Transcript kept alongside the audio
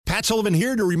Matt Sullivan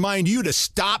here to remind you to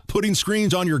stop putting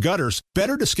screens on your gutters.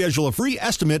 Better to schedule a free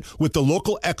estimate with the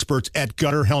local experts at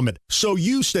Gutter Helmet so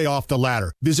you stay off the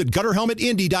ladder. Visit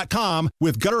GutterHelmetIndy.com.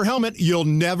 With Gutter Helmet, you'll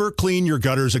never clean your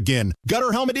gutters again.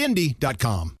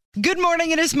 GutterHelmetIndy.com. Good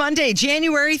morning. It is Monday,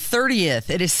 January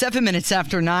 30th. It is 7 minutes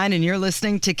after 9, and you're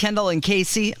listening to Kendall and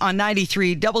Casey on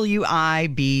 93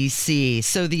 WIBC.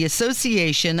 So the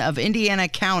Association of Indiana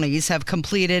Counties have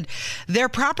completed their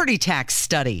property tax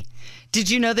study. Did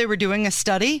you know they were doing a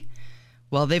study?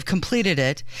 Well, they've completed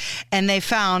it, and they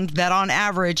found that on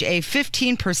average, a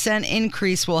 15%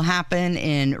 increase will happen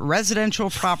in residential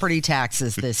property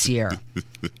taxes this year.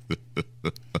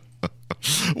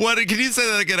 What? Can you say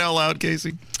that again out loud,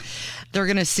 Casey? They're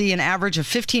going to see an average of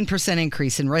 15%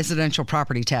 increase in residential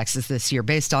property taxes this year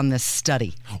based on this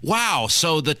study. Wow.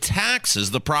 So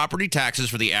the property taxes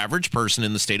for the average person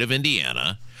in the state of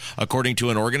Indiana, according to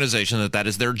an organization that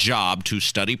is their job to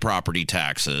study property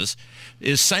taxes,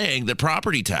 is saying that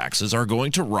property taxes are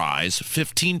going to rise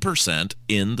 15%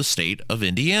 in the state of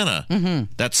Indiana.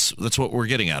 Mm-hmm. That's what we're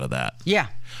getting out of that. Yeah.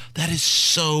 That is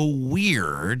so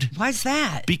weird. Why is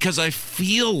that? Because I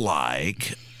feel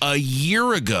like a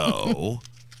year ago,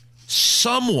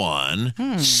 someone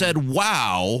said,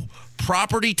 wow,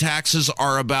 property taxes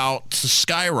are about to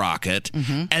skyrocket.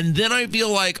 Mm-hmm. And then I feel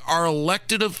like our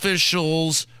elected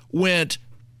officials went,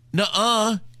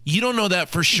 nuh-uh, you don't know that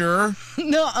for sure.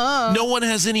 Nuh-uh. No one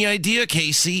has any idea,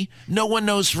 Casey. No one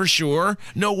knows for sure.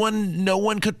 No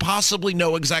one could possibly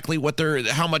know exactly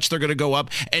how much they're going to go up.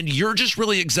 And you're just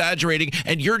really exaggerating,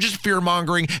 and you're just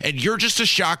fear-mongering, and you're just a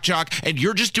shock jock, and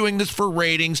you're just doing this for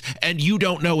ratings, and you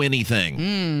don't know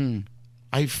anything.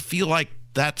 I feel like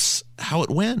that's how it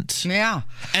went. Yeah.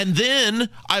 And then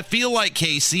I feel like,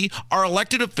 Casey, our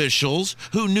elected officials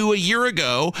who knew a year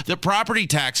ago that property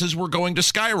taxes were going to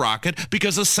skyrocket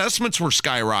because assessments were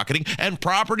skyrocketing, and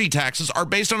property taxes are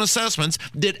based on assessments,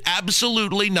 did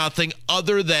absolutely nothing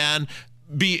other than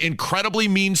be incredibly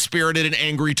mean-spirited and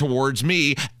angry towards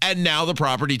me, and now the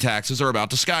property taxes are about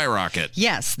to skyrocket.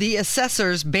 Yes, the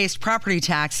assessors based property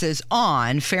taxes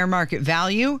on fair market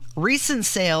value, recent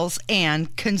sales,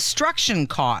 and construction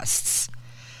costs.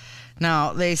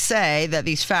 Now, they say that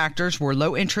these factors were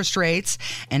low interest rates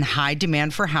and high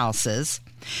demand for houses,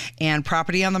 and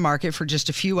property on the market for just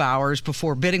a few hours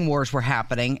before bidding wars were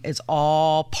happening. It's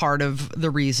all part of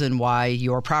the reason why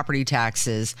your property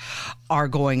taxes are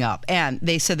going up. And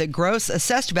they said that gross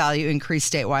assessed value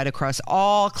increased statewide across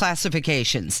all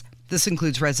classifications. This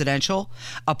includes residential,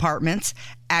 apartments,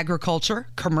 agriculture,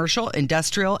 commercial,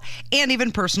 industrial, and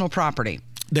even personal property.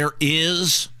 There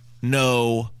is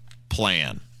no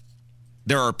plan.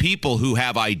 There are people who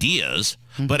have ideas,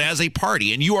 but as a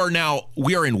party, and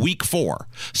we are in week 4.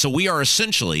 So we are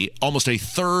essentially almost a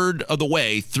third of the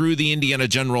way through the Indiana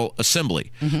General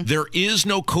Assembly. Mm-hmm. There is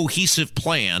no cohesive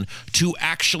plan to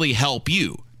actually help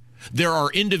you. There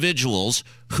are individuals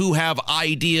who have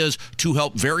ideas to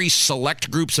help very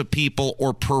select groups of people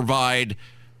or provide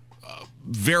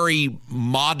very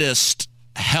modest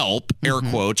help, air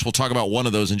quotes. We'll talk about one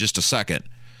of those in just a second.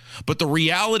 But the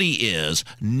reality is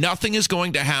nothing is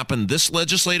going to happen this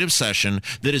legislative session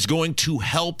that is going to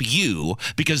help you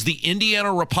because the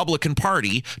Indiana Republican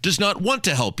Party does not want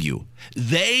to help you.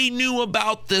 They knew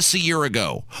about this a year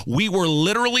ago. We were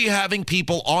literally having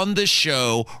people on this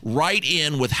show write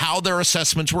in with how their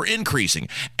assessments were increasing.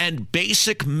 And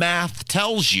basic math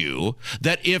tells you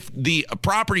that if the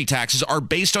property taxes are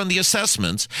based on the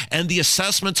assessments and the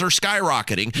assessments are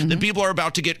skyrocketing, then people are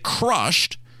about to get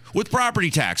crushed with property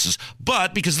taxes.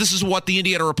 But because this is what the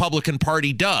Indiana Republican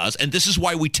Party does, and this is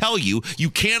why we tell you, you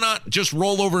cannot just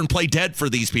roll over and play dead for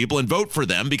these people and vote for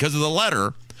them because of the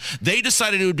letter, they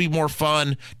decided it would be more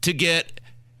fun to get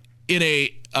in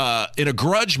a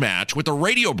grudge match with a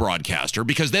radio broadcaster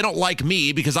because they don't like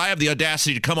me because I have the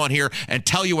audacity to come on here and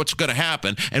tell you what's going to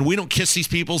happen, and we don't kiss these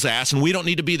people's ass and we don't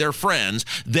need to be their friends.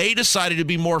 They decided it'd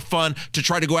be more fun to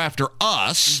try to go after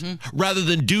us rather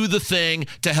than do the thing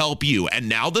to help you. And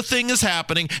now the thing is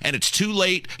happening and it's too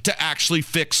late to actually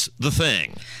fix the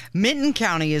thing. Minton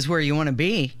County is where you want to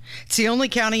be. It's the only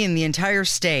county in the entire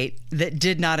state that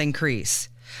did not increase.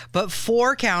 But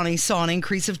 4 counties saw an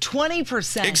increase of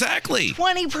 20%. Exactly.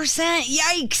 20%.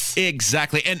 Yikes.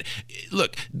 Exactly. And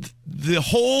look, the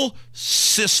whole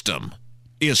system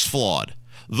is flawed.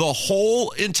 The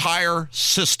whole entire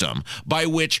system by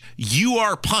which you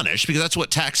are punished, because that's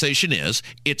what taxation is.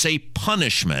 It's a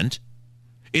punishment.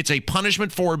 It's a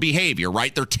punishment for behavior,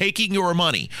 right? They're taking your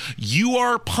money. You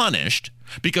are punished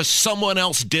because someone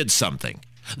else did something.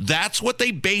 That's what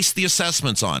they base the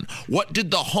assessments on. What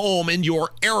did the home in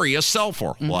your area sell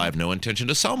for? Well, I have no intention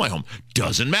to sell my home.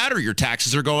 Doesn't matter. Your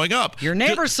taxes are going up. Your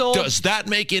neighbor sold. Does that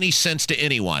make any sense to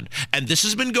anyone? And this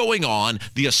has been going on.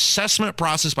 The assessment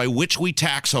process by which we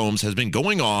tax homes has been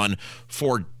going on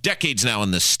for decades now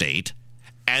in this state.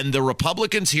 And the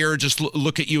Republicans here just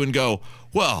look at you and go,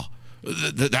 well,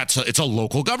 it's a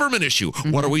local government issue.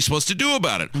 What are we supposed to do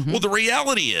about it? Well, the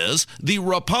reality is the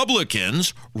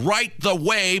Republicans write the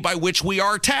way by which we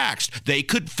are taxed. They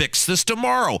could fix this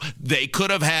tomorrow. They could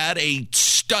have had a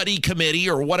study committee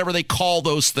or whatever they call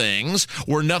those things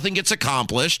where nothing gets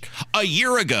accomplished a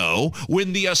year ago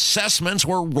when the assessments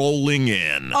were rolling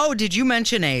in. Oh, did you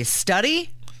mention a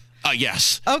study?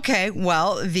 Yes. Okay,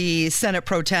 well, the Senate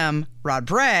Pro Tem Rod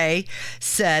Bray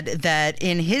said that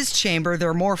in his chamber,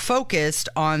 they're more focused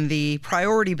on the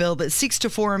priority bill that seeks to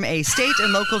form a state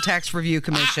and local tax review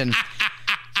commission.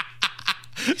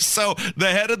 So the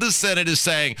head of the Senate is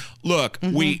saying, look,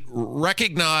 we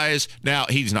recognize, now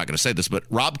he's not going to say this, but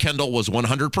Rob Kendall was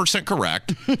 100%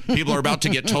 correct. People are about to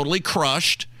get totally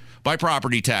crushed by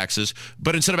property taxes,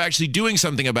 but instead of actually doing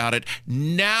something about it,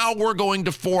 now we're going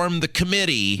to form the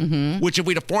committee, which if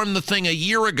we'd have formed the thing a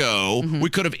year ago, we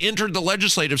could have entered the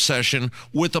legislative session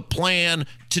with a plan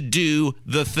to do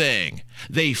the thing.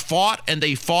 They fought and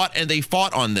they fought and they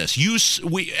fought on this.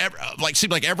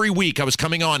 Seemed like every week I was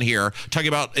coming on here talking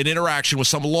about an interaction with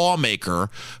some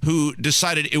lawmaker who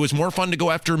decided it was more fun to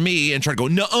go after me and try to go,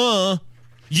 nuh-uh.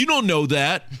 You don't know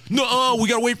that. No, we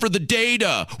got to wait for the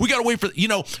data. We got to wait for,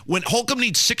 when Holcomb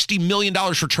needs $60 million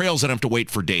for trails, they don't have to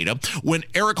wait for data. When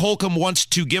Eric Holcomb wants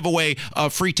to give away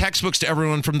free textbooks to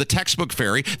everyone from the textbook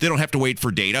fairy, they don't have to wait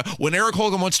for data. When Eric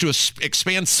Holcomb wants to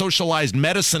expand socialized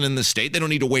medicine in the state, they don't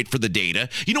need to wait for the data.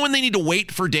 You know when they need to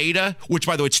wait for data, which,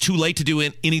 by the way, it's too late to do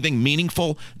anything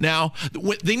meaningful now?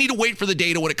 They need to wait for the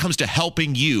data when it comes to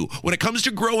helping you. When it comes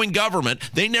to growing government,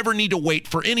 they never need to wait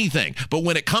for anything. But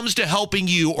when it comes to helping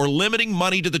you, or limiting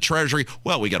money to the Treasury,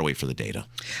 well, we got to wait for the data.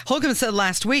 Holcomb said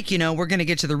last week, we're going to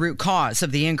get to the root cause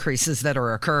of the increases that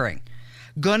are occurring.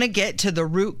 Going to get to the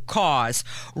root cause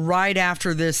right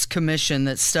after this commission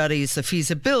that studies the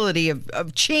feasibility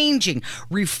of changing,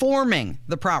 reforming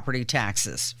the property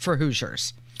taxes for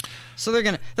Hoosiers. So they're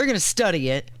going to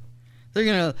study it. They're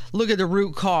going to look at the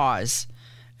root cause,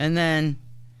 and then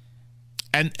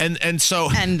so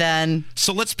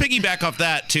let's piggyback off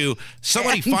that to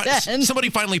somebody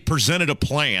finally presented a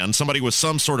plan. Somebody with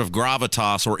some sort of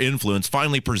gravitas or influence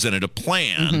finally presented a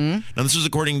plan. Now, this is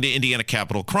according to Indiana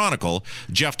Capitol Chronicle.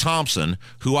 Jeff Thompson,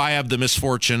 who I have the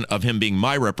misfortune of him being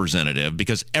my representative,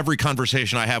 because every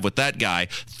conversation I have with that guy,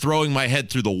 throwing my head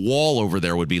through the wall over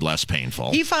there would be less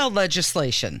painful. He filed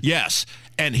legislation. Yes.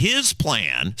 And his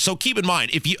plan, so keep in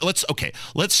mind, let's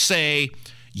say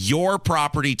your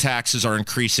property taxes are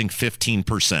increasing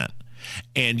 15%,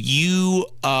 and you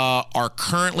are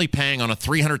currently paying on a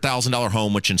 $300,000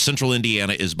 home, which in central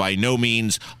Indiana is by no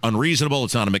means unreasonable.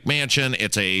 It's not a McMansion.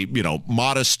 It's a,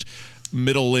 modest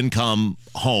middle income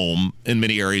home in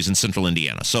many areas in central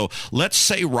Indiana. So let's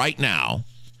say right now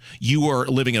you are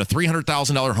living in a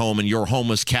 $300,000 home and your home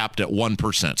is capped at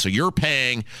 1%. So you're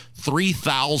paying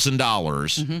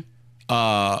 $3,000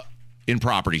 in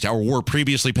property tax, or were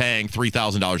previously paying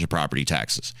 $3,000 in property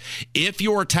taxes. If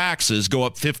your taxes go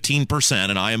up 15%,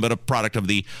 and I am but a product of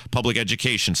the public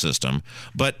education system,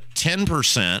 but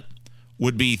 10%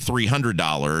 would be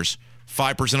 $300.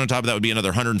 5% on top of that would be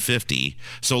another $150.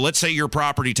 So let's say your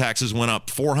property taxes went up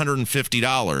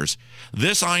 $450.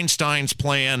 This Einstein's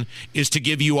plan is to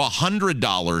give you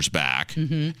 $100 back.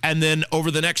 And then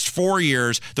over the next 4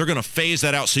 years, they're going to phase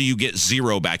that out so you get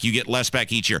zero back. You get less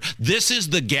back each year. This is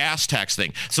the gas tax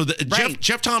thing. So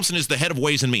Jeff Thompson is the head of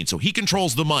Ways and Means. So he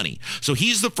controls the money. So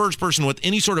he's the first person with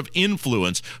any sort of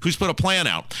influence who's put a plan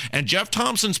out. And Jeff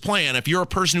Thompson's plan, if you're a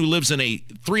person who lives in a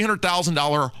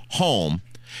 $300,000 home,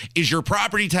 is your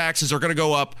property taxes are going to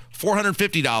go up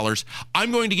 $450.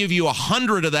 I'm going to give you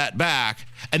 $100 of that back,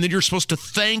 and then you're supposed to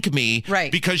thank me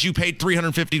because you paid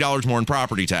 $350 more in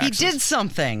property taxes. He did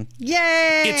something.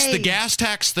 Yay! It's the gas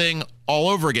tax thing all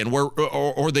over again,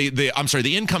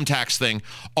 the income tax thing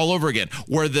all over again,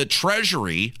 where the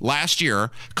Treasury last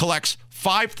year collects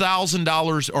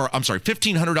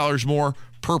 $1,500 more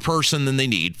per person than they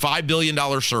need, $5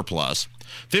 billion surplus.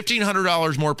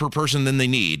 $1,500 more per person than they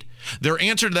need. Their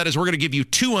answer to that is, we're going to give you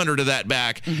 $200 of that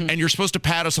back, and you're supposed to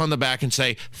pat us on the back and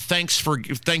say, thanks for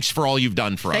all you've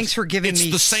done for us. Thanks for giving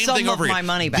me some of my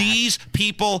money back. These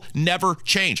people never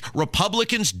change.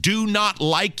 Republicans do not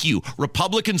like you.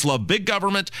 Republicans love big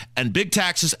government and big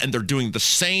taxes, and they're doing the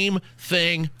same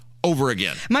thing over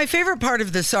again. My favorite part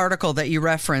of this article that you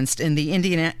referenced in the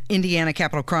Indiana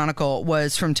Capital Chronicle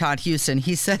was from Todd Houston.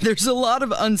 He said there's a lot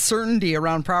of uncertainty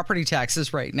around property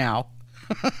taxes right now.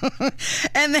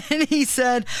 And then he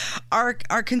said, our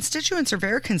constituents are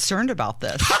very concerned about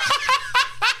this.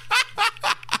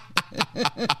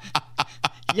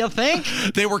 You think?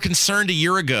 They were concerned a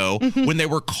year ago when they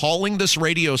were calling this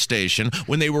radio station,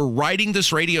 when they were writing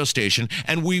this radio station,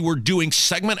 and we were doing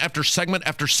segment after segment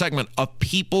after segment of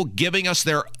people giving us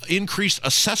their increased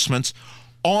assessments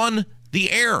on the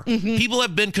air. People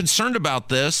have been concerned about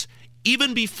this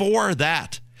even before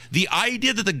that. The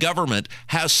idea that the government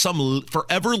has some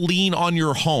forever lien on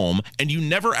your home and you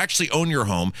never actually own your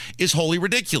home is wholly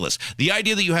ridiculous. The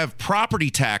idea that you have property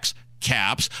tax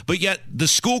caps, but yet the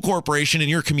school corporation in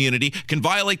your community can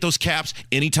violate those caps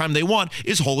anytime they want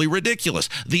is wholly ridiculous.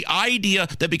 The idea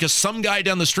that because some guy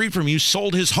down the street from you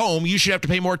sold his home, you should have to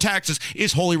pay more taxes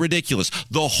is wholly ridiculous.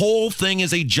 The whole thing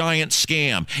is a giant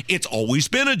scam. It's always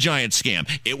been a giant scam.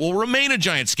 It will remain a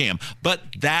giant scam, but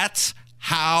that's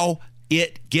how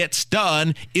it gets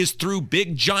done, is through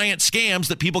big giant scams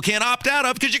that people can't opt out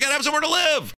of because you gotta have somewhere to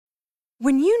live.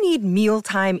 When you need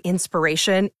mealtime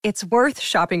inspiration, it's worth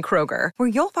shopping Kroger, where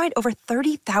you'll find over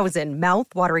 30,000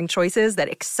 mouth-watering choices that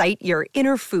excite your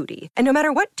inner foodie. And no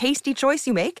matter what tasty choice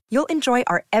you make, you'll enjoy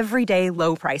our everyday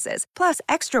low prices, plus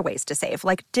extra ways to save,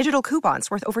 like digital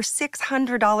coupons worth over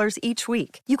 $600 each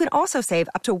week. You can also save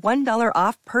up to $1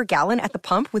 off per gallon at the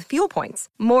pump with fuel points.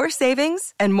 More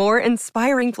savings and more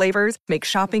inspiring flavors make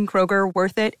shopping Kroger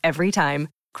worth it every time.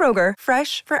 Kroger,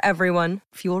 fresh for everyone.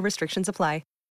 Fuel restrictions apply.